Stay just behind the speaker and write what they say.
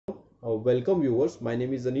Welcome viewers, my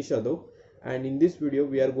name is Anish Yadav, and in this video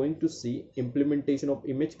we are going to see implementation of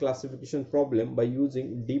image classification problem by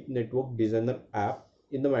using Deep Network Designer app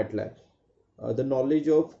in the MATLAB. The knowledge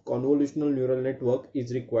of convolutional neural network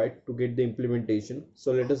is required to get the implementation,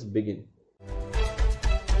 so let us begin.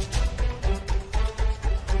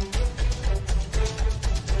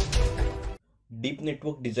 Deep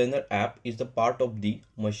Network Designer app is the part of the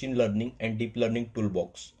machine learning and deep learning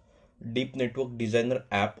toolbox. Deep Network Designer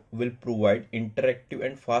app will provide interactive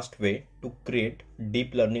and fast way to create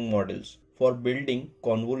deep learning models. For building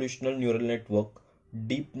convolutional neural network,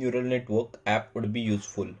 deep neural network app would be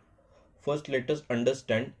useful. First, let us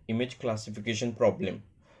understand image classification problem.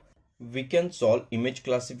 We can solve image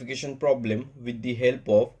classification problem with the help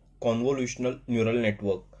of convolutional neural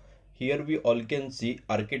network. Here we all can see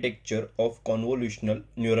architecture of convolutional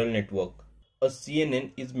neural network. A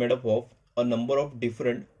CNN is made up of a number of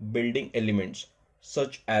different building elements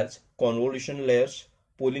such as convolution layers,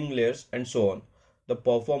 pooling layers, and so on. The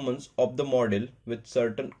performance of the model with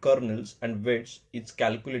certain kernels and weights is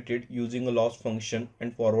calculated using a loss function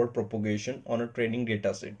and forward propagation on a training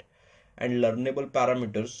dataset. And learnable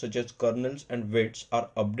parameters such as kernels and weights are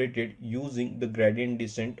updated using the gradient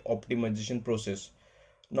descent optimization process.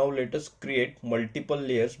 Now let us create multiple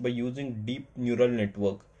layers by using deep neural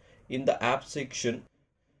network. In the app section,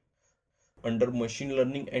 under machine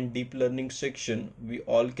learning and deep learning section, we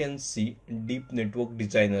all can see Deep Network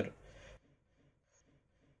Designer.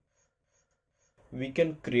 We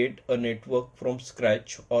can create a network from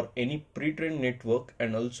scratch or any pre-trained network,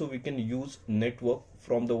 and also we can use network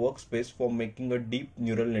from the workspace for making a deep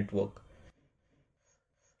neural network.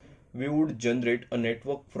 We would generate a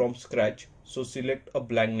network from scratch, so select a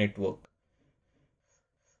blank network.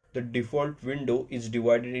 The default window is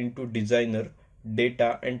divided into designer,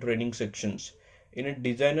 data, and training sections. In a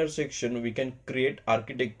designer section, we can create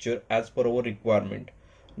architecture as per our requirement.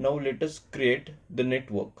 Now let us create the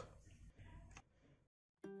network.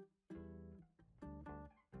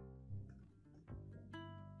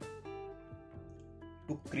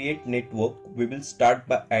 To create network, we will start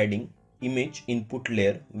by adding image input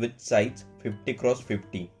layer with size 50 x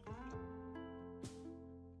 50.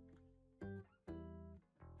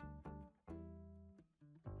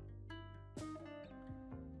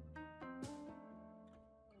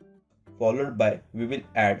 Followed by we will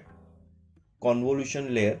add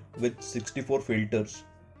convolution layer with 64 filters.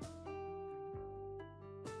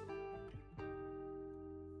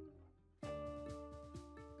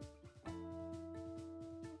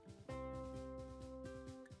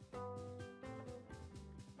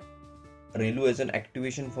 ReLU as an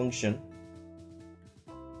activation function.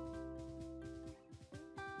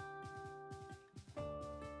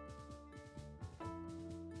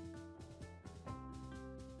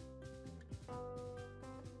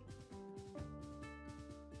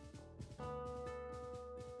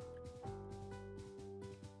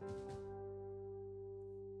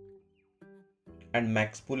 And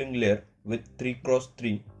max pooling layer with 3 x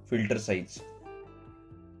 3 filter size.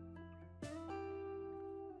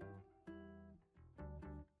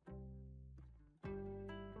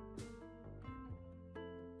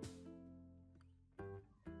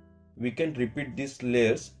 We can repeat these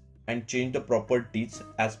layers and change the properties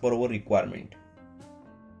as per our requirement.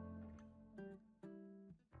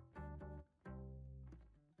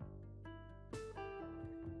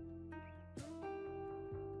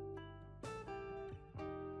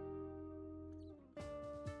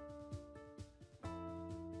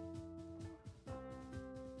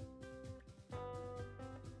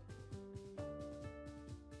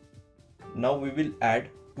 Now we will add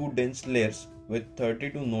two dense layers with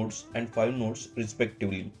 32 nodes and 5 nodes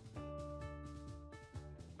respectively.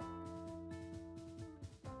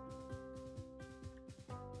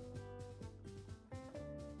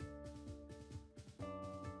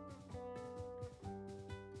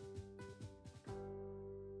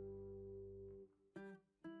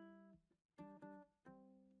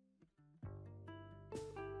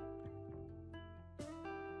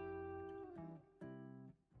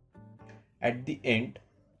 At the end,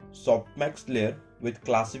 softmax layer with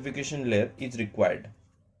classification layer is required.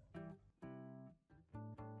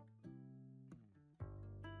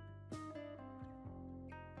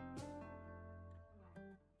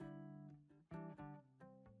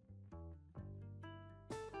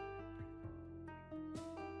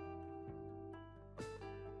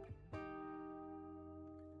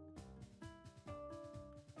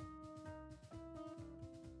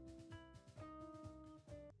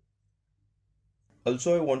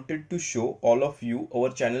 Also, I wanted to show all of you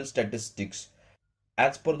our channel statistics.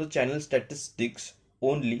 As per the channel statistics,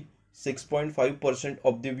 only 6.5%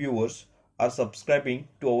 of the viewers are subscribing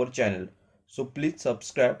to our channel. So please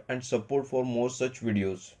subscribe and support for more such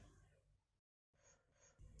videos.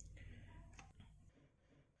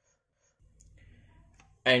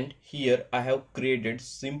 And here I have created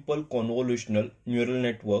simple convolutional neural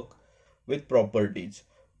network with properties.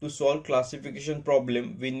 To solve classification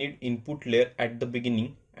problem, we need input layer at the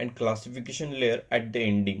beginning and classification layer at the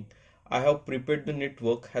ending. I have prepared the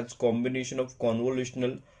network has combination of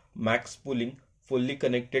convolutional, max pooling, fully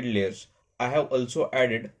connected layers. I have also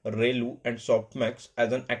added ReLU and softmax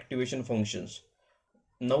as an activation functions.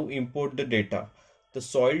 Now import the data. The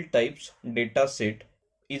soil types dataset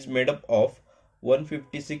is made up of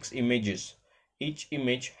 156 images. Each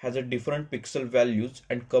image has a different pixel values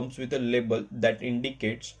and comes with a label that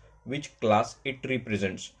indicates which class it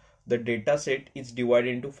represents. The dataset is divided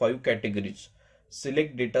into 5 categories.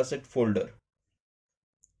 Select dataset folder.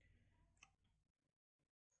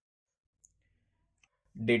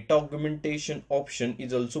 Data augmentation option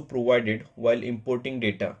is also provided while importing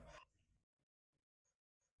data.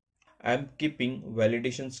 I am keeping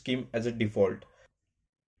validation scheme as a default.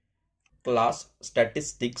 Class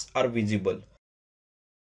statistics are visible.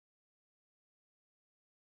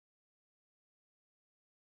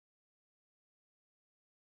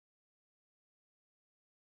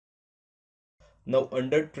 Now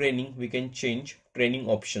under training we can change training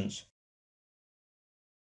options.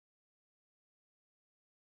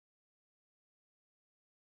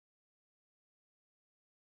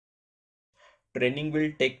 Training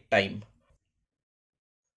will take time.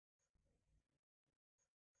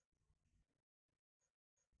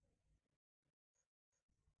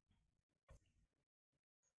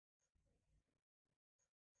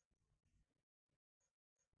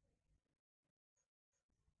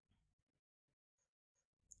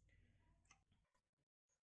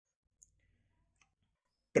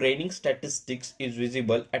 Training statistics is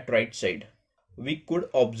visible at right side. We could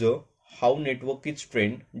observe how network is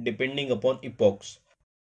trained depending upon epochs.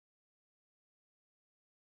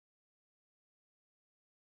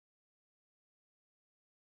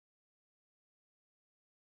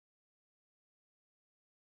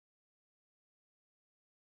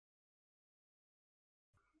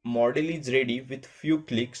 Model is ready with few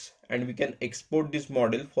clicks and we can export this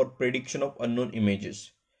model for prediction of unknown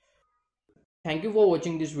images. Thank you for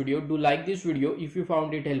watching this video. Do like this video if you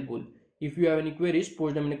found it helpful. If you have any queries,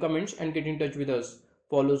 post them in the comments and get in touch with us.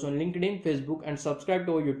 Follow us on LinkedIn, Facebook and subscribe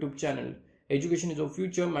to our YouTube channel. Education is our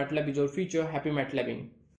future, MATLAB is our future. Happy MATLABing.